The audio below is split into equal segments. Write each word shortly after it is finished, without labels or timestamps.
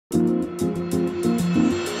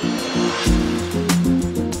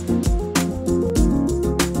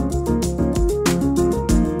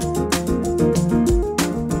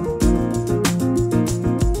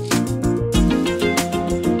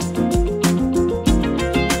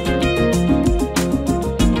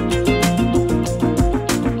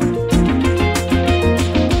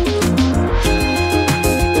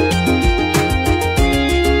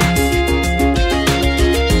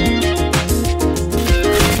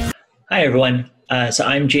Hi, everyone. So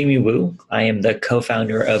I'm Jamie Wu. I am the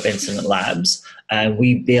co-founder of Incident Labs.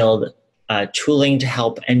 We build tooling to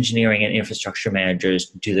help engineering and infrastructure managers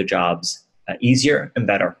do their jobs easier and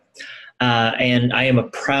better. And I am a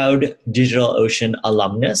proud DigitalOcean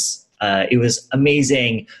alumnus. It was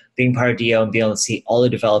amazing being part of DO and being able to see all the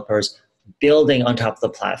developers building on top of the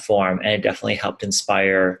platform, and it definitely helped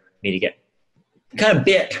inspire me to get kind of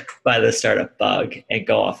bit by the startup bug and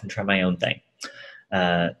go off and try my own thing.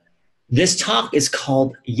 This talk is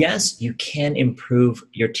called Yes, You Can Improve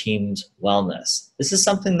Your Team's Wellness. This is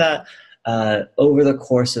something that over the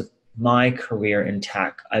course of my career in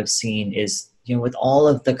tech, I've seen is, with all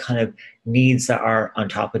of the kind of needs that are on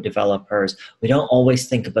top of developers, we don't always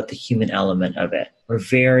think about the human element of it. We're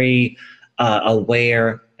very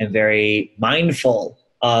aware and very mindful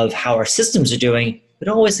of how our systems are doing. We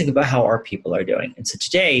don't always think about how our people are doing. And so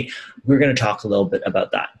today, we're going to talk a little bit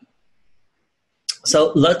about that.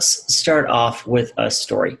 So let's start off with a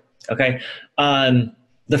story, okay?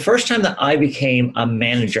 The first time that I became a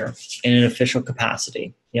manager in an official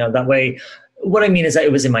capacity, that way, what I mean is that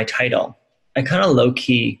it was in my title. I kind of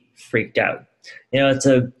low-key freaked out. It's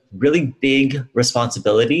a really big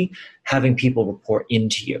responsibility having people report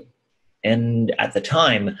into you. And at the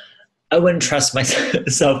time, I wouldn't trust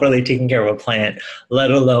myself really taking care of a plant,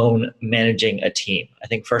 let alone managing a team. I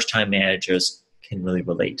think first-time managers can really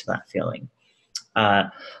relate to that feeling.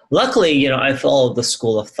 Luckily, I followed the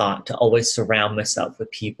school of thought to always surround myself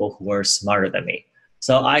with people who were smarter than me.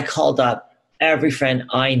 So I called up every friend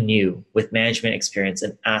I knew with management experience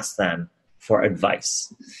and asked them for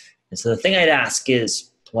advice. And so the thing I'd ask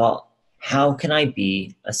is, well, how can I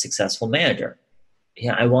be a successful manager?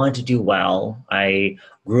 I wanted to do well. I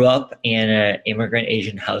grew up in an immigrant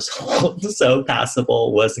Asian household, so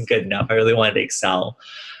passable wasn't good enough. I really wanted to excel.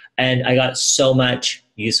 And I got so much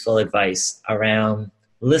useful advice around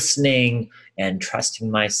listening and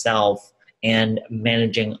trusting myself and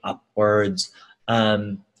managing upwards.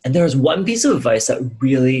 And there was one piece of advice that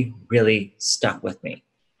really, really stuck with me.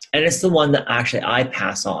 And it's the one that actually I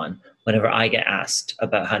pass on whenever I get asked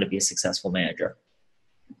about how to be a successful manager.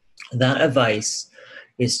 That advice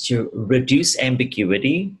is to reduce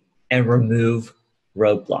ambiguity and remove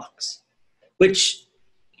roadblocks, which,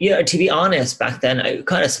 to be honest, back then, it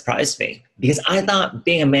kind of surprised me because I thought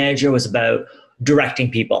being a manager was about directing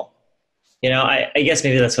people. I guess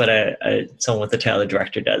maybe that's what someone with the title of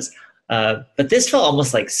director does. But this felt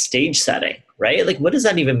almost like stage setting, right? Like, what does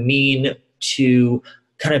that even mean to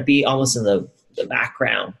kind of be almost in the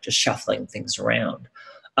background, just shuffling things around?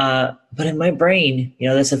 But in my brain,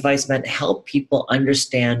 this advice meant help people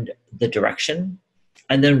understand the direction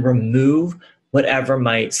and then remove whatever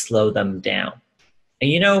might slow them down.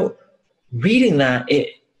 And reading that,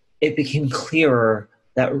 it became clearer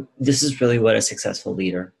that this is really what a successful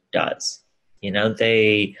leader does.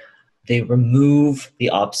 They remove the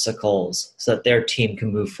obstacles so that their team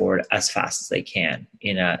can move forward as fast as they can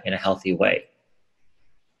in a healthy way.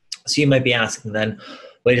 So you might be asking then,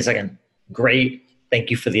 wait a second, great, thank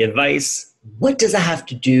you for the advice. What does that have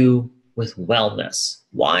to do with wellness?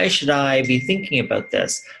 Why should I be thinking about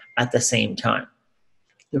this at the same time?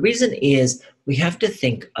 The reason is we have to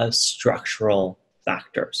think of structural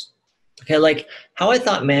factors. Okay, like how I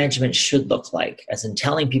thought management should look like, as in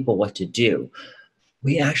telling people what to do.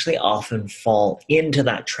 We actually often fall into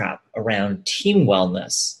that trap around team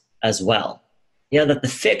wellness as well. That the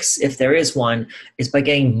fix, if there is one, is by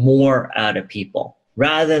getting more out of people,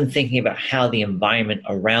 rather than thinking about how the environment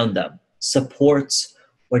around them supports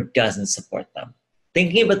or doesn't support them.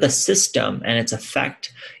 Thinking about the system and its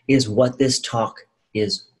effect is what this talk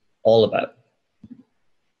is all about.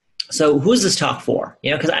 So who's this talk for?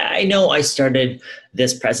 Because I know I started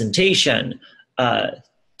this presentation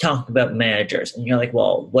talking about managers. And you're like,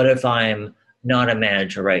 well, what if I'm not a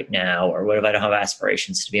manager right now? Or what if I don't have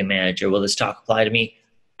aspirations to be a manager? Will this talk apply to me?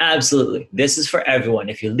 Absolutely. This is for everyone.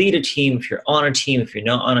 If you lead a team, if you're on a team, if you're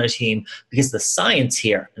not on a team, because the science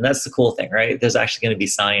here, and that's the cool thing, right? There's actually going to be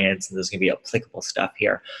science and there's going to be applicable stuff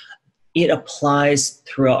here. It applies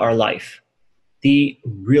throughout our life. The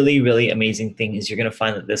really, really amazing thing is you're going to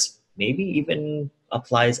find that this maybe even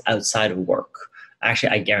applies outside of work.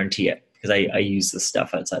 Actually, I guarantee it because I use this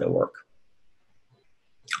stuff outside of work.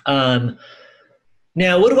 Now,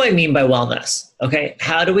 what do I mean by wellness? Okay,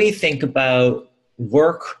 how do we think about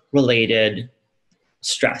work-related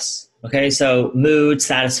stress? Okay, so mood,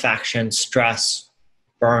 satisfaction, stress,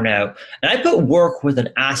 burnout. And I put work with an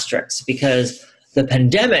asterisk because the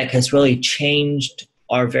pandemic has really changed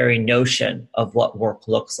our very notion of what work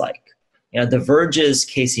looks like. The Verge's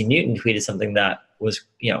Casey Newton tweeted something that was,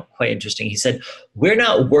 quite interesting. He said, "We're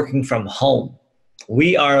not working from home.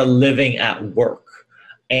 we are living at work.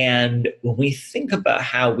 And when we think about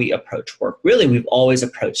how we approach work, really, we've always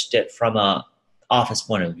approached it from a office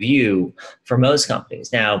point of view for most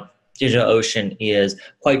companies. Now, DigitalOcean is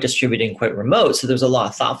quite distributed and quite remote, so there's a lot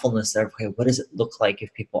of thoughtfulness there. Okay, what does it look like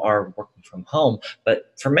if people are working from home?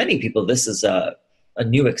 But for many people, this is a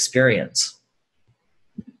new experience.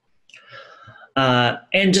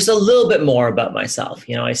 And just a little bit more about myself.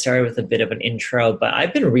 I started with a bit of an intro, but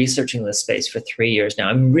I've been researching this space for 3 years now.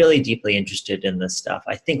 I'm really deeply interested in this stuff.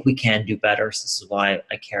 I think we can do better. So this is why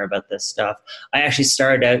I care about this stuff. I actually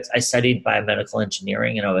I studied biomedical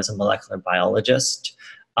engineering, and I was a molecular biologist.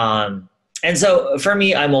 And so for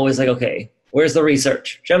me, I'm always like, okay, where's the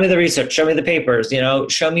research? Show me the research. Show me the papers.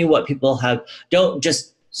 Show me what people have. Don't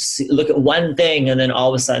just look at one thing and then all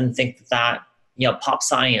of a sudden think that pop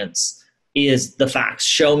science is the facts.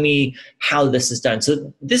 Show me how this is done.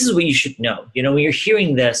 So this is what you should know. When you're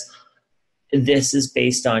hearing this is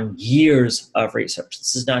based on years of research.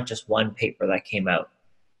 This is not just one paper that came out.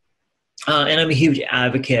 And I'm a huge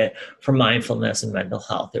advocate for mindfulness and mental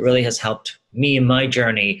health. It really has helped me in my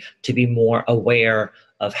journey to be more aware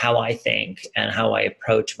of how I think and how I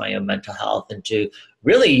approach my own mental health, and to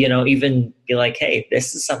really, even be like, hey,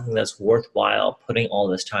 this is something that's worthwhile putting all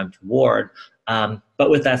this time toward. But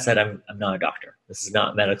with that said, I'm not a doctor. This is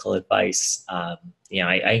not medical advice. I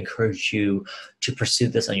encourage you to pursue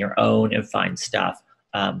this on your own and find stuff.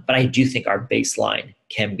 But I do think our baseline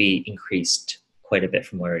can be increased quite a bit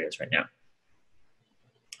from where it is right now.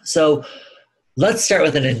 So let's start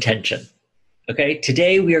with an intention. Okay,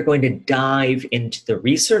 today we are going to dive into the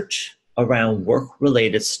research around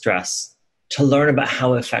work-related stress to learn about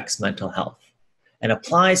how it affects mental health and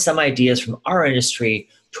apply some ideas from our industry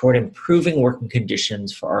toward improving working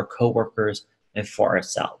conditions for our coworkers and for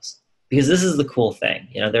ourselves. Because this is the cool thing.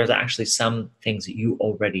 There's actually some things that you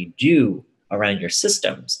already do around your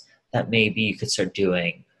systems that maybe you could start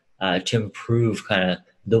doing to improve kind of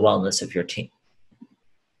the wellness of your team.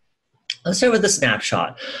 Let's start with a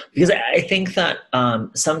snapshot, because I think that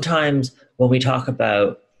sometimes when we talk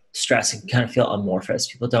about stress, it can kind of feel amorphous.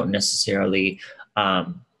 People don't necessarily,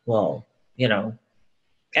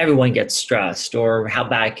 everyone gets stressed, or how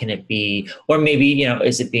bad can it be? Or maybe,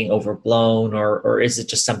 is it being overblown, or is it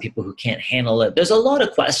just some people who can't handle it? There's a lot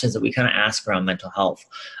of questions that we kind of ask around mental health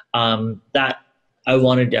that I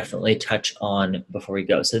want to definitely touch on before we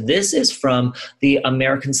go. So this is from the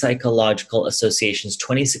American Psychological Association's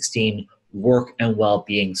 2016 Work and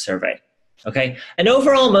Well-Being Survey. Okay, and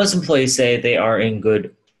overall, most employees say they are in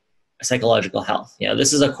good psychological health.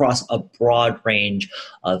 This is across a broad range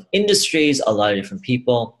of industries, a lot of different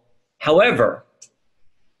people. However,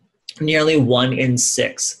 nearly 1 in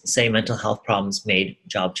 6 say mental health problems made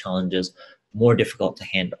job challenges more difficult to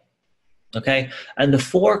handle. Okay, and the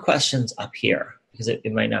 4 questions up here, because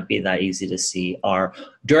it might not be that easy to see, are: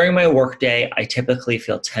 during my workday, I typically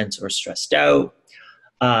feel tense or stressed out.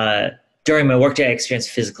 During my workday, I experience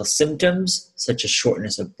physical symptoms such as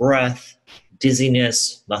shortness of breath,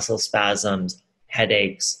 dizziness, muscle spasms,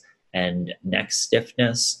 headaches, and neck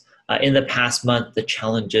stiffness. In the past month, the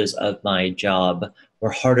challenges of my job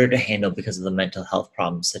were harder to handle because of the mental health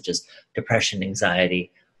problems such as depression,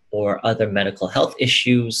 anxiety, or other medical health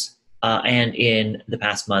issues. And in the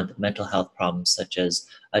past month, mental health problems such as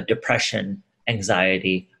depression,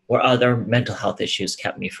 anxiety, or other mental health issues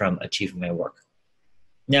kept me from achieving my work.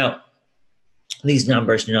 Now, these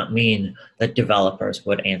numbers do not mean that developers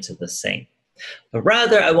would answer the same, but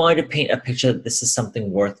rather I wanted to paint a picture that this is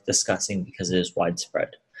something worth discussing because it is widespread.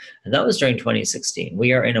 And that was during 2016.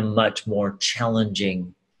 We are in a much more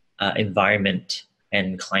challenging environment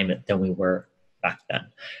and climate than we were back then.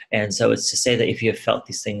 And so it's to say that if you have felt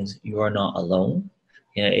these things, you are not alone.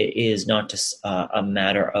 It is not just a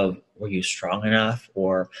matter of, were you strong enough,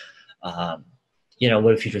 or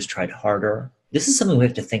what if you just tried harder? This is something we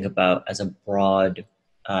have to think about as a broad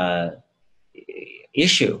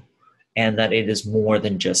issue, and that it is more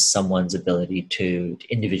than just someone's ability to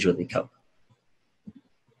individually cope.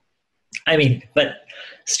 But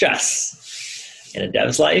stress in a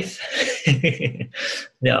dev's life?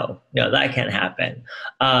 No, that can't happen.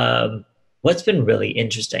 What's been really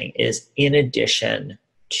interesting is, in addition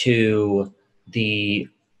to the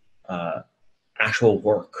actual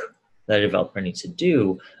work that a developer needs to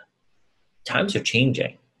do, times are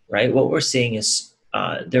changing, right? What we're seeing is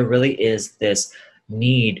there really is this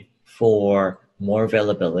need for more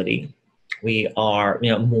availability. We are,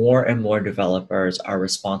 more and more developers are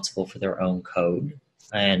responsible for their own code.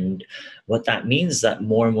 And what that means is that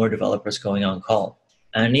more and more developers going on call.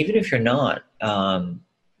 And even if you're not,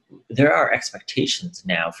 there are expectations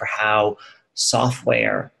now for how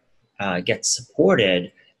software gets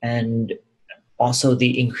supported, and also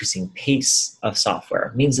the increasing pace of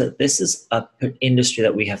software means that this is an industry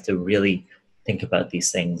that we have to really think about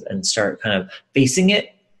these things and start kind of facing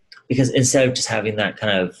it, because instead of just having that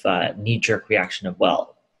kind of knee-jerk reaction of,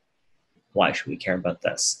 well, why should we care about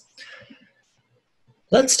this?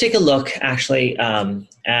 Let's take a look actually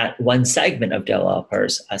at one segment of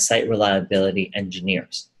developers, site reliability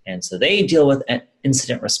engineers. And so they deal with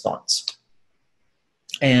incident response.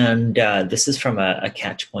 And this is from a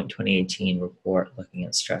Catchpoint 2018 report looking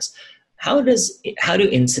at stress. How do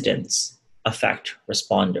incidents affect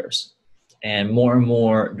responders? And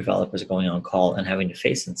more developers are going on call and having to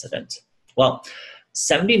face incidents. Well,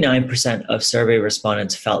 79% of survey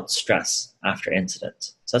respondents felt stress after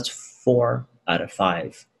incidents. So that's 4 out of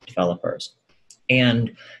 5 developers.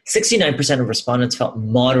 And 69% of respondents felt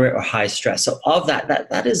moderate or high stress. So of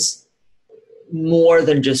that is more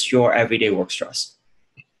than just your everyday work stress.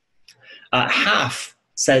 Half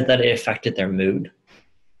said that it affected their mood.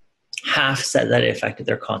 Half said that it affected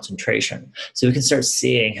their concentration. So we can start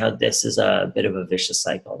seeing how this is a bit of a vicious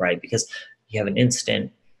cycle, right? Because you have an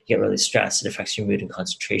incident, you get really stressed, it affects your mood and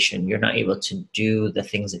concentration. You're not able to do the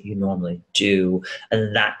things that you normally do.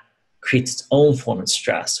 And that creates its own form of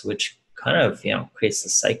stress, which kind of, creates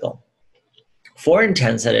this cycle. 4 in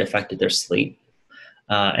 10 said it affected their sleep.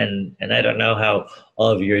 And I don't know how all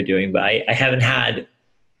of you are doing, but I haven't had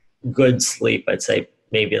good sleep, I'd say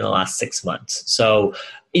maybe in the last 6 months. So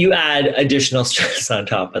you add additional stress on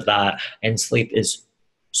top of that, and sleep is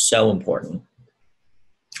so important.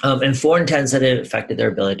 And 4 in 10 said it affected their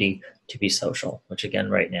ability to be social, which again,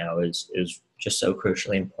 right now is just so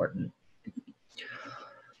crucially important.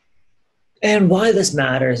 And why this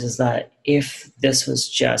matters is that if this was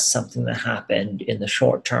just something that happened in the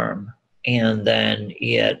short term, and then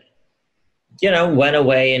it, went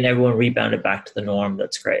away and everyone rebounded back to the norm,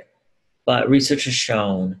 that's great. But research has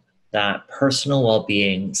shown that personal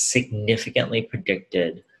well-being significantly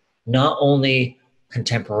predicted not only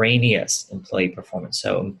contemporaneous employee performance,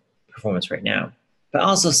 so performance right now, but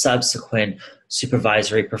also subsequent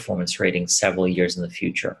supervisory performance ratings several years in the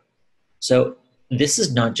future. So this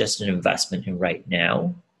is not just an investment in right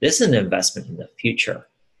now, this is an investment in the future.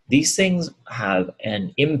 These things have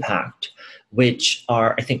an impact which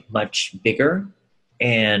are, I think, much bigger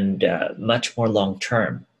and much more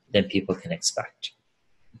long-term than people can expect.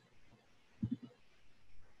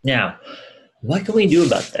 Now, what can we do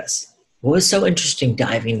about this? What was so interesting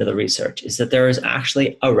diving into the research is that there is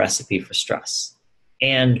actually a recipe for stress.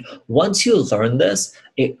 And once you learn this,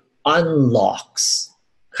 it unlocks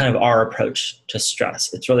kind of our approach to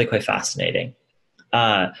stress. It's really quite fascinating.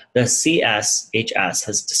 The CSHS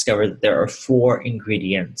has discovered that there are 4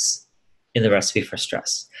 ingredients in the recipe for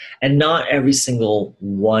stress. And not every single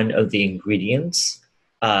one of the ingredients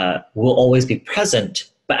will always be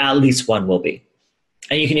present, but at least one will be.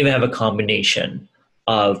 And you can even have a combination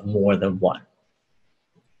of more than one.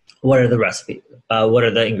 What are the recipe? What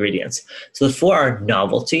are the ingredients? So the 4 are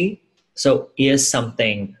novelty. So is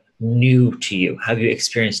something new to you? Have you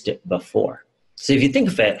experienced it before? So if you think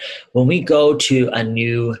of it, when we go to a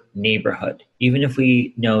new neighborhood, even if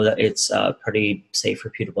we know that it's a pretty safe,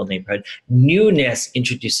 reputable neighborhood, newness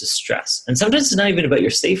introduces stress. And sometimes it's not even about your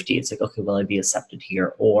safety. It's like, okay, will I be accepted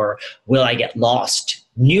here? Or will I get lost?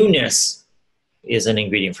 Newness is an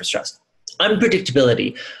ingredient for stress.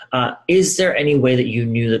 Unpredictability. Is there any way that you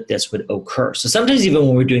knew that this would occur? So sometimes even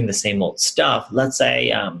when we're doing the same old stuff, let's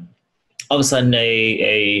say all of a sudden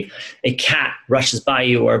a cat rushes by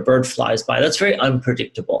you or a bird flies by, that's very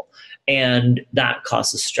unpredictable. And that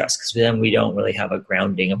causes stress because then we don't really have a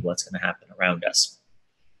grounding of what's going to happen around us.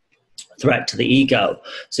 Threat to the ego.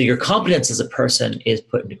 So your competence as a person is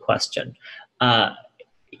put into question.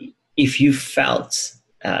 If you felt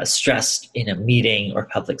stressed in a meeting or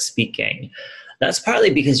public speaking, that's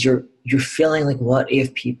partly because you're feeling like, what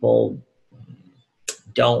if people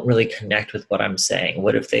don't really connect with what I'm saying?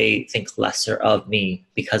 What if they think lesser of me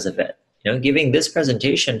because of it? Giving this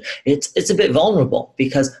presentation, it's a bit vulnerable,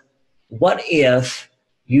 because what if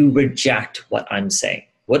you reject what I'm saying?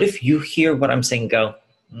 What if you hear what I'm saying, go,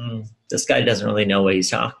 this guy doesn't really know what he's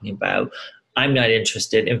talking about. I'm not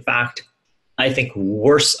interested. In fact, I think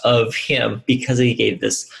worse of him because he gave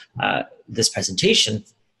this presentation.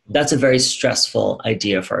 That's a very stressful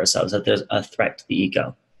idea for ourselves, that there's a threat to the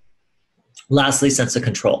ego. Lastly, sense of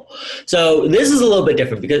control. So this is a little bit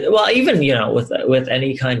different because, well, even, with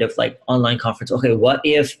any kind of like online conference, okay, what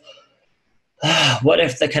if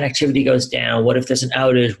the connectivity goes down? What if there's an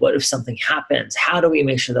outage? What if something happens? How do we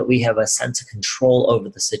make sure that we have a sense of control over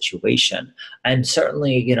the situation? And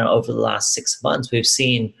certainly, over the last 6 months, we've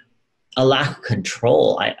seen a lack of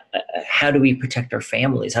control. How do we protect our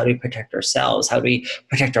families? How do we protect ourselves? How do we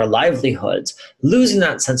protect our livelihoods? Losing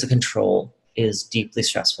that sense of control is deeply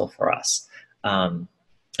stressful for us. And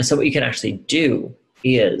so what you can actually do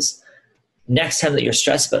is next time that you're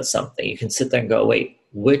stressed about something, you can sit there and go, wait,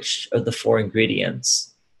 which of the four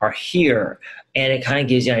ingredients are here? And it kind of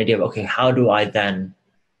gives you an idea of, okay, how do I then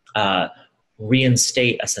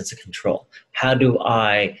reinstate a sense of control? How do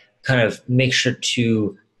I kind of make sure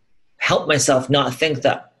to help myself not think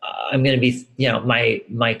that I'm going to be,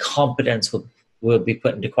 my competence will be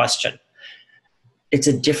put into question? It's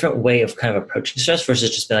a different way of kind of approaching stress versus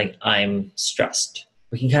just being like, I'm stressed.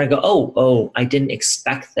 We can kind of go, oh, I didn't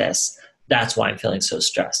expect this. That's why I'm feeling so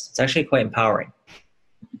stressed. It's actually quite empowering.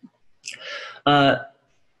 Now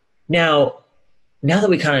that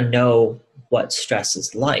we kind of know what stress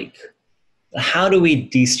is like, how do we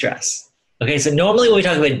de-stress? Okay, so normally when we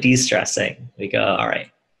talk about de-stressing, we go, all right,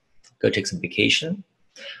 go take some vacation.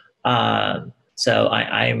 So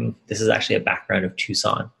this is actually a background of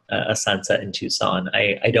Tucson, a sunset in Tucson.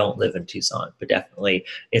 I don't live in Tucson, but definitely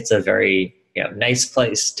it's a very nice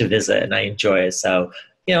place to visit, and I enjoy it. So,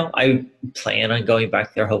 I plan on going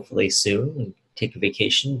back there hopefully soon and take a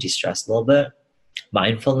vacation, de-stress a little bit.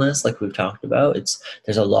 Mindfulness, like we've talked about,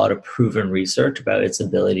 there's a lot of proven research about its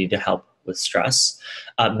ability to help with stress.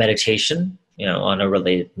 Meditation, on a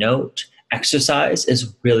related note. Exercise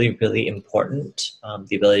is really, really important.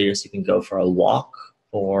 The ability to, you can go for a walk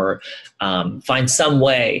or find some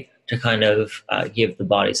way to kind of give the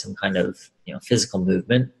body some kind of physical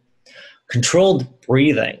movement. Controlled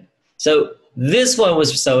breathing. So this one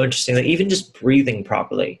was so interesting that even just breathing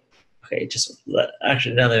properly. Okay,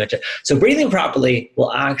 so breathing properly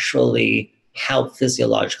will actually help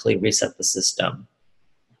physiologically reset the system.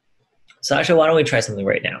 So actually, why don't we try something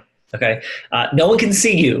right now? Okay, no one can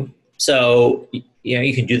see you, so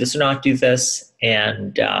you can do this or not do this.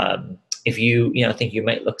 And if you think you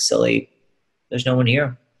might look silly, there's no one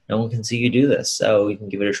here. No one can see you do this, so you can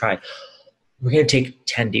give it a try. We're going to take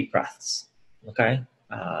 10 deep breaths. Okay.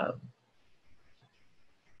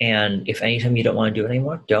 And if anytime you don't want to do it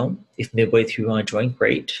anymore, don't. If midway through you want to join,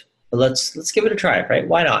 great. But let's give it a try, right?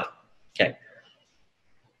 Why not? Okay.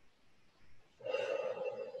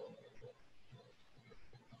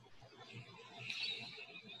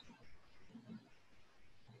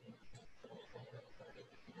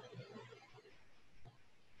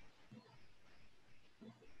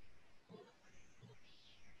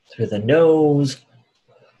 Through the nose.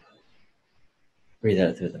 Breathe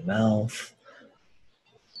out through the mouth.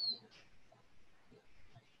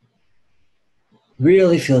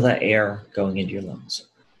 Really feel that air going into your lungs.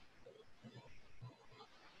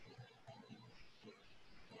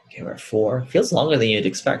 Okay, we're at 4. Feels longer than you'd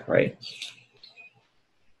expect, right?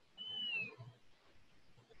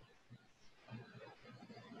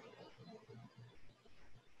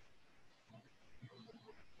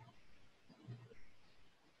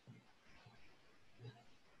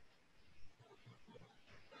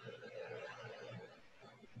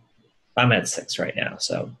 I'm at 6 right now,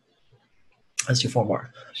 so let's do 4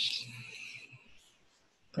 more.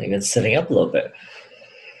 Even sitting up a little bit.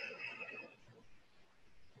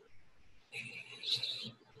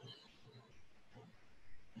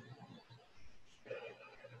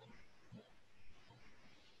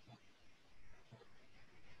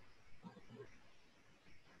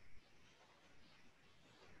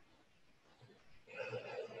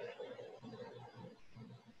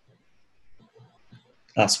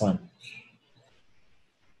 Last one.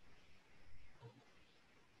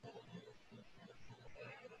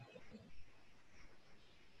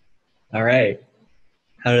 All right.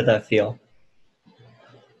 How did that feel?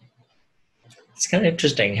 It's kind of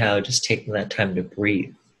interesting how just taking that time to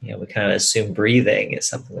breathe, we kind of assume breathing is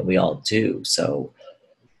something that we all do. So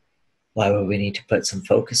why would we need to put some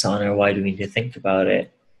focus on it, or why do we need to think about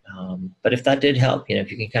it? But if that did help,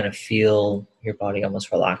 if you can kind of feel your body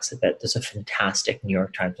almost relax a bit, there's a fantastic New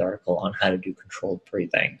York Times article on how to do controlled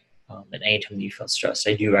breathing. And anytime you feel stressed,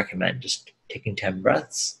 I do recommend just taking 10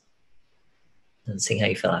 breaths and seeing how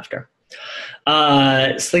you feel after.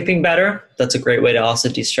 Sleeping better, that's a great way to also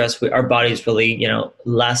de-stress. Our body's really,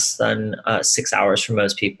 less than 6 hours for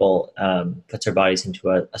most people puts our bodies into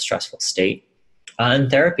a stressful state.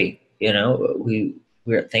 And therapy,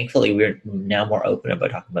 we're thankfully we're now more open about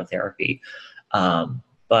talking about therapy,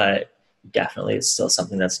 but definitely it's still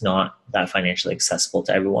something that's not that financially accessible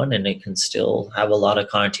to everyone, and it can still have a lot of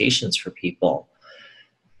connotations for people.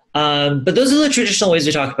 But those are the traditional ways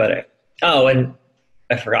we talk about it. Oh, and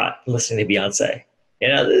I forgot, listening to Beyonce.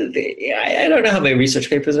 I don't know how my research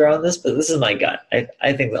papers are on this, but this is my gut.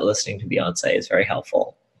 I think that listening to Beyonce is very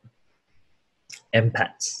helpful. And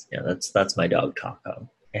pets. That's my dog Taco.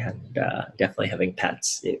 And definitely having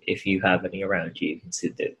pets. If you have any around you, you can see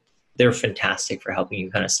that they're fantastic for helping you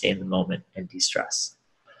kind of stay in the moment and de-stress.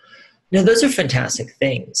 Now, those are fantastic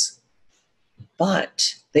things,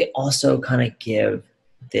 but they also kind of give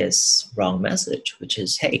this wrong message, which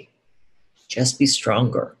is, hey, just be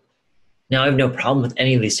stronger. Now, I have no problem with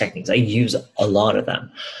any of these techniques. I use a lot of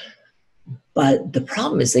them. But the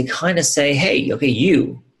problem is they kind of say, hey,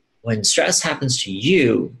 okay, when stress happens to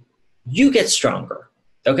you get stronger.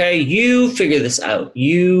 Okay, you figure this out.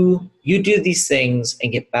 You do these things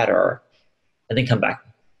and get better, and then come back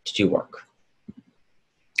to do work.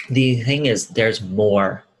 The thing is, there's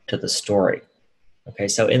more to the story. Okay,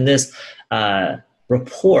 so in this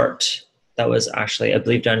report that was actually, I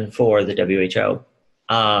believe, done for the WHO,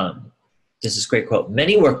 this is a great quote.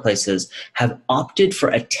 Many workplaces have opted for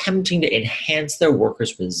attempting to enhance their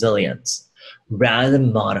workers' resilience rather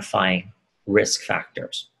than modifying risk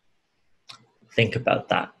factors. Think about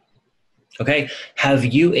that. Okay, have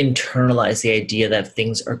you internalized the idea that if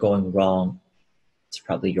things are going wrong, it's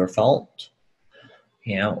probably your fault,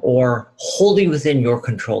 or wholly within your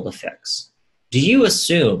control to fix? Do you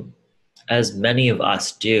assume, as many of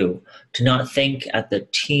us do, to not think at the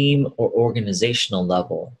team or organizational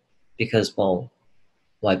level because, well,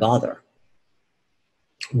 why bother?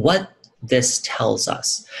 What this tells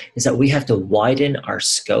us is that we have to widen our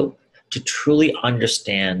scope to truly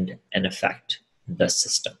understand and affect the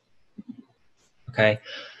system. Okay?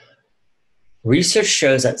 Research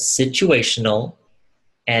shows that situational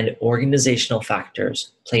and organizational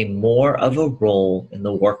factors play more of a role in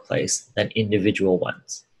the workplace than individual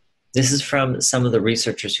ones. This is from some of the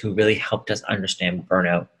researchers who really helped us understand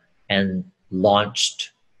burnout and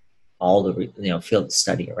launched all the field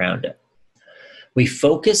study around it. We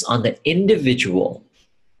focus on the individual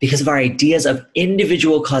because of our ideas of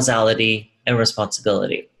individual causality and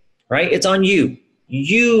responsibility, right? It's on you.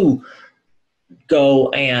 You go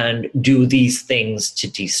and do these things to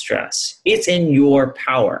de-stress. It's in your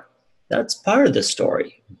power. That's part of the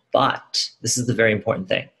story. But this is the very important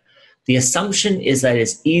thing. The assumption is that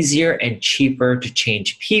it's easier and cheaper to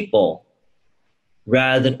change people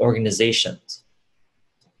rather than organizations.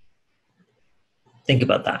 Think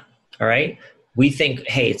about that, all right? We think,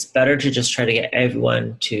 hey, it's better to just try to get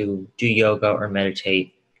everyone to do yoga or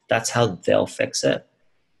meditate. That's how they'll fix it.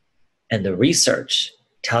 And the research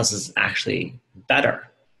tells us it's actually better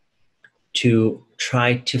to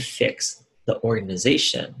try to fix the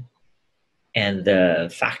organization and the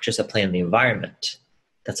factors that play in the environment.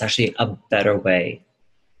 That's actually a better way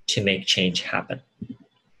to make change happen.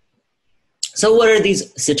 So what are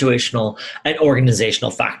these situational and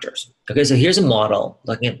organizational factors? Okay, so here's a model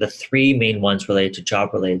looking at the three main ones related to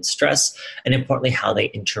job-related stress, and importantly, how they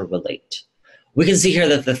interrelate. We can see here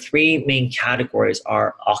that the three main categories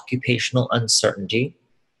are occupational uncertainty.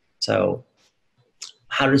 So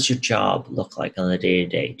how does your job look like on the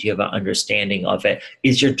day-to-day? Do you have an understanding of it?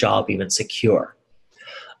 Is your job even secure?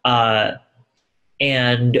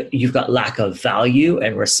 And you've got lack of value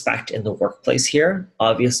and respect in the workplace here.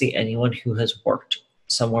 Obviously, anyone who has worked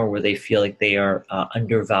somewhere where they feel like they are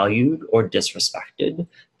undervalued or disrespected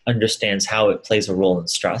understands how it plays a role in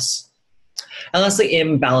stress. And lastly,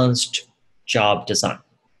 imbalanced job design.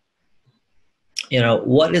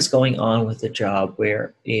 What is going on with the job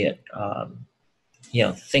where it,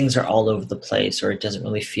 things are all over the place, or it doesn't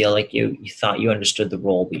really feel like you thought you understood the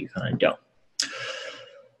role, but you kind of don't.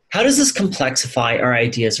 How does this complexify our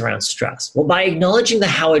ideas around stress? Well, by acknowledging the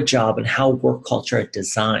how a job and how work culture are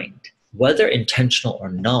designed, whether intentional or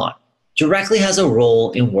not, directly has a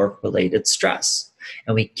role in work-related stress.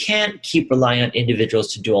 And we can't keep relying on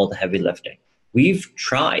individuals to do all the heavy lifting. We've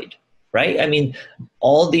tried, right? I mean,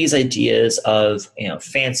 all these ideas of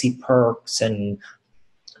fancy perks and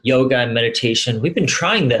yoga and meditation, we've been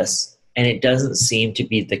trying this, and it doesn't seem to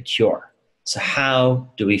be the cure. So how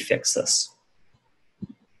do we fix this?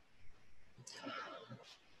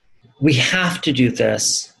 We have to do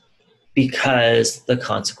this because the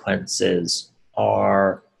consequences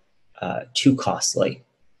are too costly.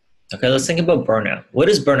 Okay, let's think about burnout. What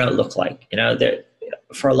does burnout look like?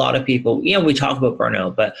 For a lot of people, we talk about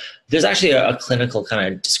burnout, but there's actually a clinical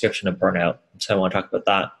kind of description of burnout. So I want to talk about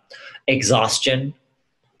that. Exhaustion,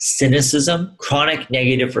 cynicism, chronic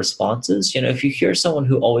negative responses. If you hear someone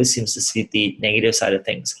who always seems to see the negative side of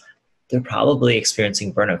things, they're probably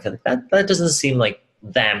experiencing burnout. That doesn't seem like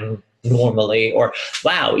them normally, or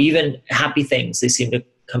wow, even happy things, they seem to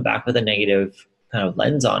come back with a negative kind of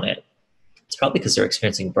lens on it. It's probably because they're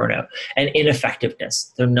experiencing burnout and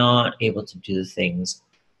ineffectiveness. They're not able to do the things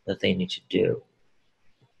that they need to do.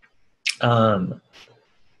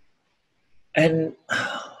 And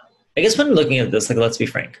I guess when looking at this, like, let's be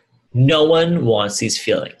frank, no one wants these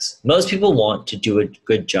feelings. Most people want to do a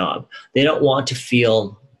good job. They don't want to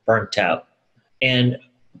feel burnt out. And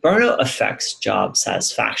burnout affects job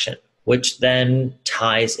satisfaction, which then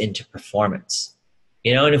ties into performance.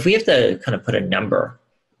 And if we have to kind of put a number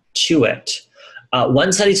to it,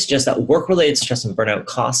 one study suggests that work-related stress and burnout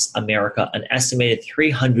costs America an estimated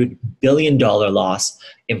 $300 billion loss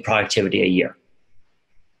in productivity a year.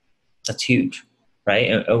 That's huge,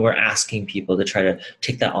 right? And we're asking people to try to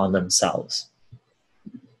take that on themselves.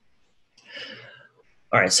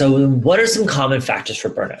 All right, so what are some common factors for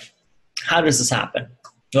burnout? How does this happen?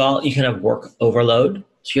 Well, you can have work overload,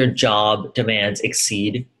 so your job demands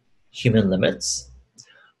exceed human limits.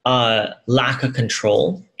 Lack of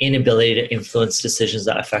control, inability to influence decisions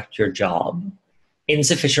that affect your job,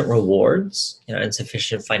 insufficient rewards,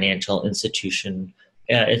 insufficient financial institutional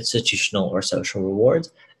or social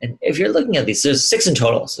rewards. And if you're looking at these, there's 6 in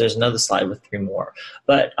total, so there's another slide with 3 more.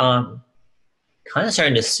 But kind of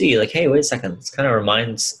starting to see, like, hey, wait a second, this kind of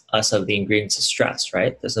reminds us of the ingredients of stress,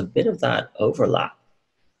 right? There's a bit of that overlap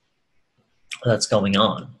that's going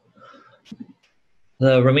on.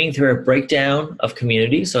 The remaining 3 are breakdown of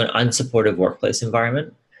community, so an unsupportive workplace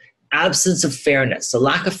environment, absence of fairness, the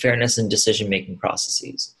lack of fairness in decision-making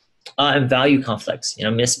processes, and value conflicts,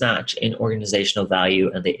 mismatch in organizational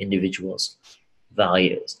value and the individual's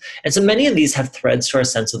values. And so many of these have threads to our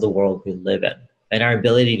sense of the world we live in and our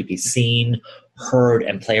ability to be seen, heard,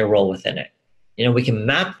 and play a role within it. We can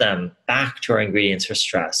map them back to our ingredients for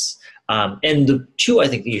stress. And the 2 I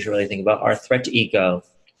think that you should really think about are threat to ego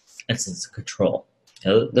and sense of control.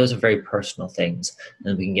 Those are very personal things,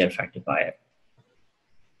 and we can get affected by it.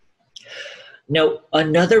 Now,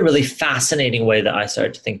 another really fascinating way that I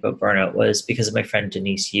started to think about burnout was because of my friend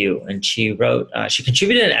Denise Yu, and she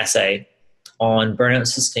contributed an essay on burnout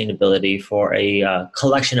sustainability for a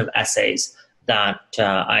collection of essays that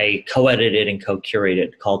I co-edited and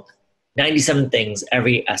co-curated called 97 Things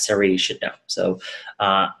Every SRE Should Know. So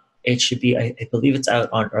it should be, I believe it's out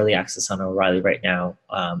on early access on O'Reilly right now,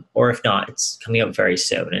 or if not, it's coming up very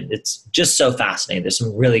soon. And it's just so fascinating. There's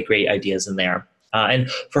some really great ideas in there.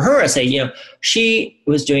 And for her essay, she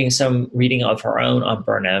was doing some reading of her own on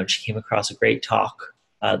burnout. She came across a great talk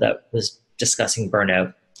that was discussing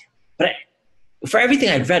burnout. But for everything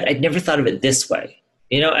I'd read, I'd never thought of it this way.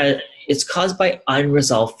 It's caused by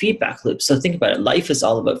unresolved feedback loops. So think about it. Life is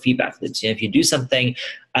all about feedback loops. If you do something,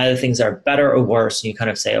 either things are better or worse, and you kind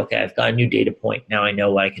of say, okay, I've got a new data point. Now I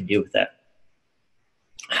know what I can do with it.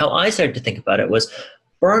 How I started to think about it was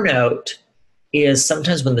burnout is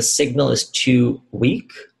sometimes when the signal is too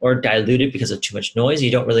weak or diluted because of too much noise.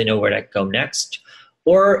 You don't really know where to go next,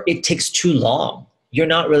 or it takes too long. You're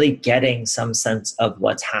not really getting some sense of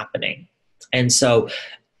what's happening. And so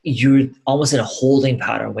you're almost in a holding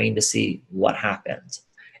pattern waiting to see what happens.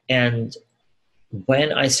 And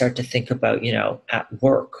when I start to think about, at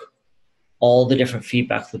work, all the different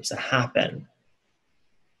feedback loops that happen,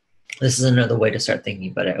 this is another way to start thinking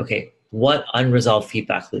about it. Okay, what unresolved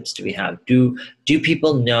feedback loops do we have? Do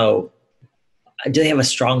people know, do they have a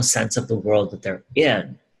strong sense of the world that they're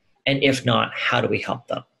in? And if not, how do we help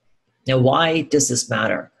them? Now, why does this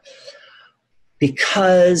matter?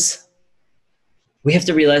 Because we have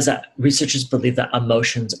to realize that researchers believe that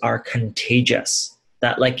emotions are contagious,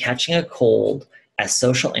 that like catching a cold, as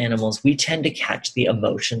social animals, we tend to catch the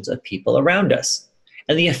emotions of people around us.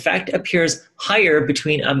 And the effect appears higher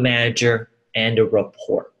between a manager and a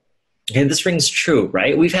report. Okay, this rings true,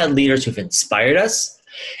 right? We've had leaders who've inspired us,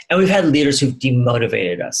 and we've had leaders who've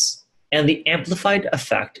demotivated us. And the amplified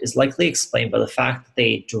effect is likely explained by the fact that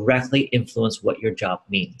they directly influence what your job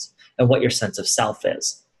means and what your sense of self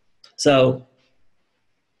is. So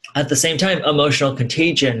at the same time, emotional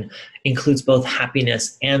contagion includes both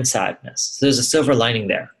happiness and sadness. So there's a silver lining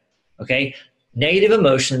there, okay? Negative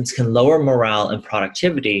emotions can lower morale and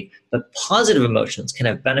productivity, but positive emotions can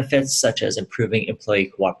have benefits such as improving employee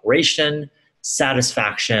cooperation,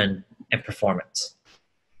 satisfaction, and performance.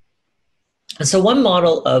 And so one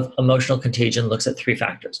model of emotional contagion looks at 3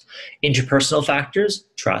 factors: interpersonal factors,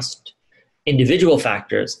 trust; individual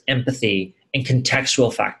factors, empathy; and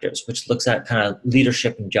contextual factors, which looks at kind of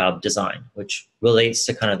leadership and job design, which relates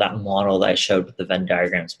to kind of that model that I showed with the Venn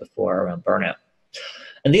diagrams before around burnout.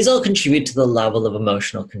 And these all contribute to the level of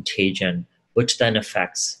emotional contagion, which then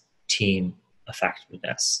affects team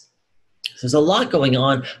effectiveness. So there's a lot going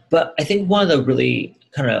on, but I think one of the really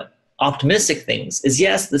kind of optimistic things is,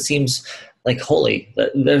 yes, this seems like, holy,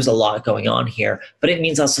 there's a lot going on here, but it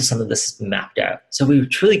means also some of this has been mapped out. So we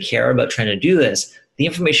truly care about trying to do this. The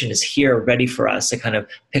information is here ready for us to kind of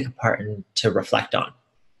pick apart and to reflect on.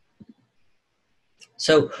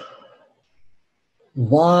 So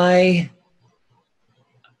why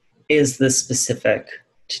is this specific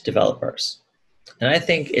to developers? And I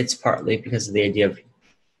think it's partly because of the idea of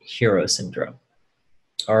hero syndrome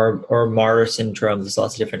or martyr syndrome. There's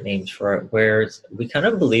lots of different names for it, where we kind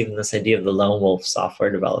of believe in this idea of the lone wolf software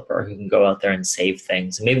developer who can go out there and save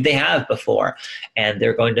things. And maybe they have before, and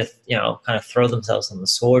they're going to, kind of throw themselves on the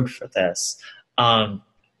sword for this. Part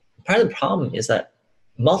of the problem is that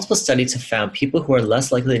multiple studies have found people who are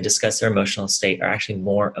less likely to discuss their emotional state are actually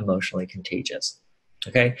more emotionally contagious.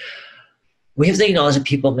 Okay? We have to acknowledge that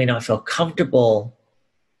people may not feel comfortable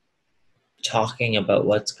talking about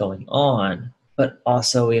what's going on, but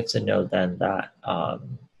also we have to know then that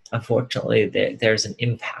unfortunately there's an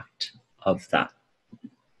impact of that.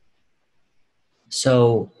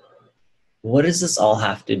 So what does this all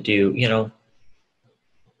have to do?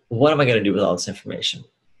 What am I going to do with all this information?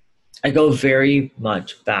 I go very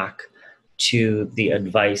much back to the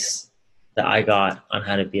advice that I got on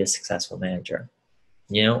how to be a successful manager.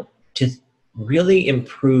 To really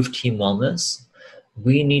improve team wellness,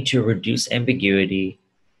 we need to reduce ambiguity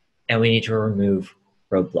and we need to remove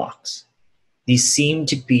roadblocks. These seem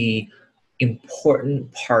to be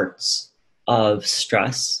important parts of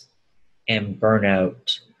stress and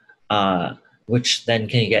burnout, which then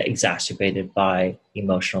can get exacerbated by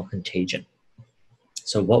emotional contagion.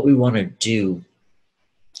 So what we want to do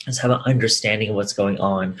is have an understanding of what's going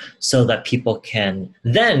on so that people can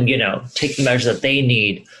then, take the measures that they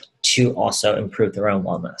need to also improve their own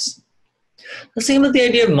wellness. Let's think about the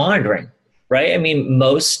idea of monitoring, right? I mean,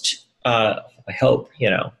 most, I hope,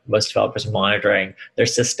 most developers are monitoring their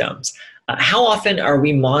systems. How often are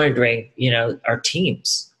we monitoring, our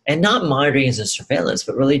teams? And not monitoring as a surveillance,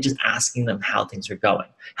 but really just asking them how things are going.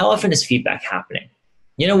 How often is feedback happening?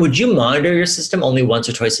 Would you monitor your system only once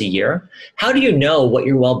or twice a year? How do you know what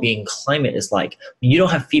your well-being climate is like when you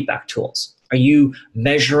don't have feedback tools? Are you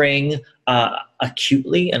measuring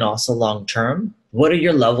acutely and also long-term? What are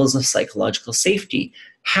your levels of psychological safety?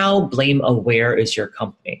 How blame-aware is your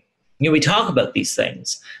company? We talk about these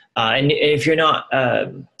things. And if you're not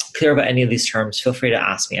clear about any of these terms, feel free to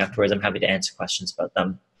ask me afterwards. I'm happy to answer questions about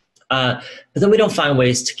them. But then we don't find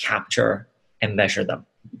ways to capture and measure them.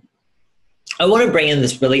 I want to bring in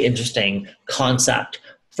this really interesting concept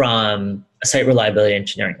from site reliability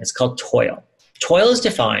engineering. It's called TOIL. TOIL is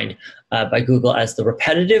defined by Google as the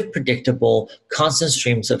repetitive, predictable, constant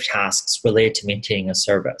streams of tasks related to maintaining a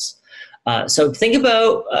service. So think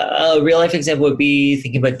about a real life example would be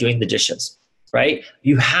thinking about doing the dishes, right?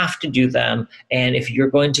 You have to do them. And if you're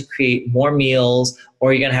going to create more meals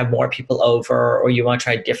or you're going to have more people over or you want to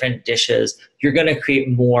try different dishes, you're going to create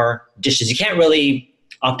more dishes. You can't really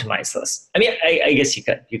optimize this. I mean, I guess you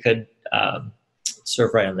could. You could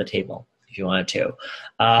serve right on the table if you wanted to.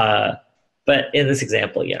 But in this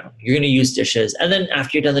example, you're going to use dishes. And then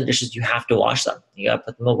after you're done the dishes, you have to wash them. You got to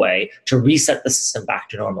put them away to reset the system back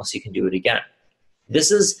to normal so you can do it again.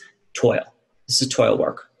 This is toil. This is toil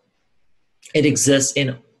work. It exists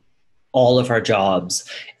in all of our jobs.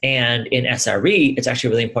 And in SRE, it's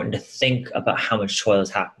actually really important to think about how much toil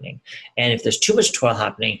is happening. And if there's too much toil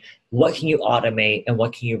happening, what can you automate and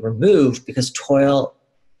what can you remove? Because toil,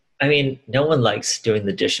 I mean, no one likes doing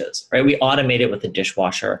the dishes, right? We automate it with the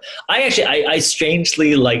dishwasher. I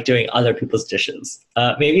strangely like doing other people's dishes.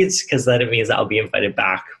 Maybe it's because that it means I'll be invited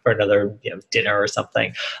back for another dinner or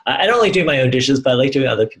something. I don't like doing my own dishes, but I like doing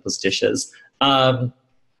other people's dishes. So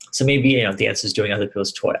maybe the answer is doing other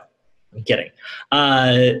people's toil. I'm kidding.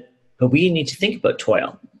 But we need to think about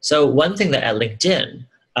toil. So one thing that at LinkedIn,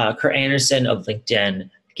 Kurt Anderson of LinkedIn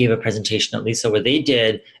gave a presentation at Lisa where they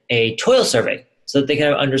did a toil survey so that they can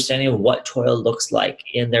have an understanding of what toil looks like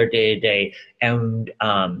in their day-to-day. And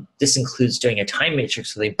this includes doing a time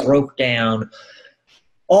matrix. So they broke down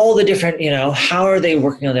all the different, how are they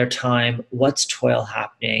working on their time? What's toil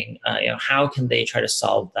happening? How can they try to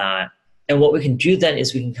solve that? And what we can do then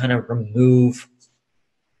is we can kind of remove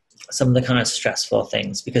some of the kind of stressful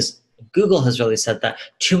things, because Google has really said that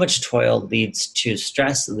too much toil leads to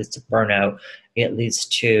stress, it leads to burnout, it leads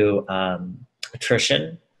to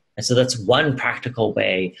attrition. And so that's one practical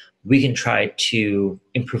way we can try to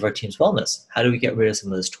improve our team's wellness. How do we get rid of some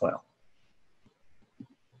of this toil?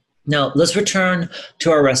 Now, let's return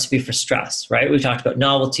to our recipe for stress, right? We've talked about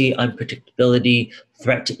novelty, unpredictability,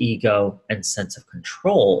 threat to ego, and sense of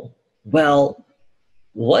control. Well,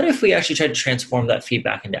 what if we actually try to transform that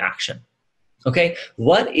feedback into action? Okay,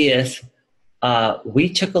 what if we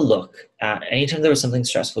took a look at anytime there was something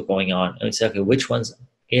stressful going on and we said, okay, which ones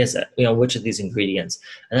is it? Which of these ingredients?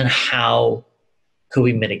 And then how could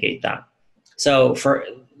we mitigate that? So for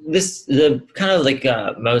this, the kind of like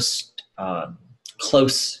most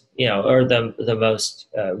close, or the most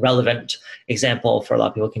relevant example for a lot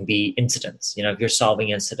of people can be incidents. If you're solving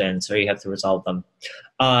incidents or you have to resolve them.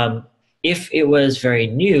 If it was very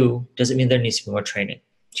new, does it mean there needs to be more training?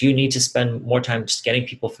 Do you need to spend more time just getting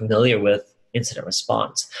people familiar with incident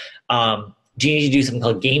response? Do you need to do something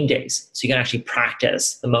called game days so you can actually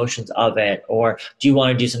practice the motions of it? Or do you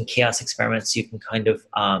want to do some chaos experiments so you can kind of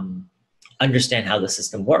understand how the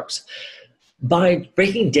system works? By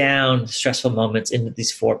breaking down stressful moments into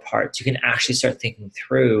these 4 parts, you can actually start thinking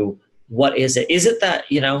through, what is it? Is it that,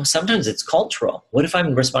 sometimes it's cultural. What if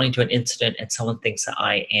I'm responding to an incident and someone thinks that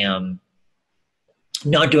I am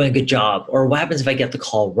not doing a good job? Or what happens if I get the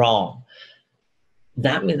call wrong?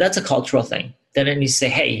 That's a cultural thing. Then it needs to say,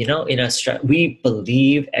 hey, we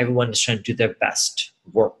believe everyone is trying to do their best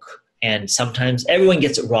work. And sometimes everyone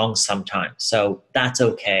gets it wrong sometimes. So that's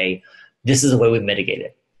okay. This is the way we mitigate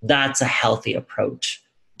it. That's a healthy approach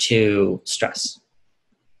to stress.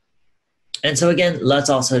 And so again, let's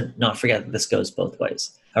also not forget that this goes both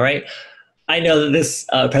ways. All right. I know that this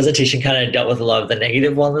presentation kind of dealt with a lot of the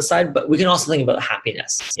negative wellness side, but we can also think about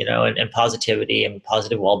happiness, and positivity and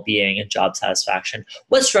positive well-being and job satisfaction.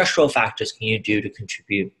 What structural factors can you do to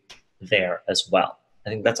contribute there as well? I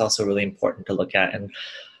think that's also really important to look at and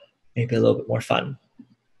maybe a little bit more fun.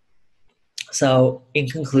 So in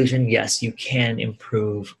conclusion, yes, you can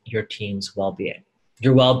improve your team's well-being.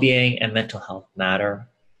 Your well-being and mental health matter.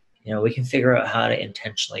 We can figure out how to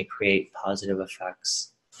intentionally create positive effects.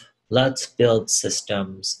 Let's build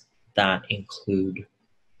systems that include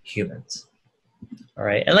humans. All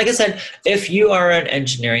right. And like I said, if you are an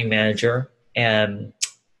engineering manager and,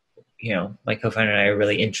 my co-founder and I are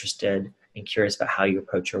really interested and curious about how you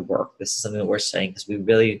approach your work, this is something that we're saying because we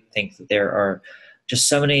really think that there are just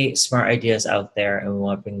so many smart ideas out there and we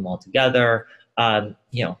want to bring them all together.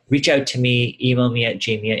 Reach out to me, email me at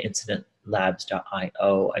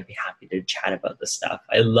jamie@incidentlabs.io. I'd be happy to chat about this stuff.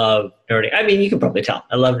 I love nerding. I mean, you can probably tell.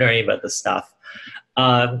 I love nerding about this stuff.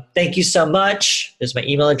 Thank you so much. There's my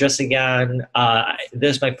email address again.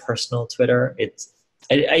 There's my personal Twitter.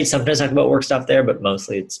 I sometimes talk about work stuff there, but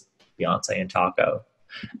mostly it's Beyonce and Taco.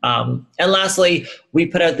 And lastly, we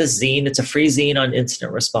put out this zine. It's a free zine on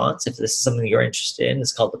incident response. If this is something you're interested in,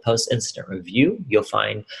 it's called the Post-Incident Review. You'll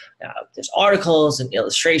find there's articles and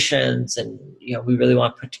illustrations, and we really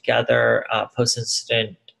want to put together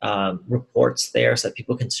post-incident reports there so that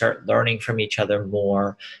people can start learning from each other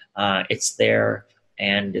more. It's there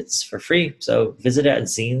and it's for free. So visit it at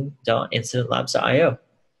zine.incidentlabs.io.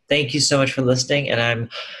 Thank you so much for listening, and I'm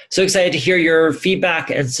so excited to hear your feedback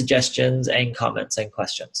and suggestions and comments and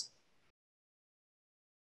questions.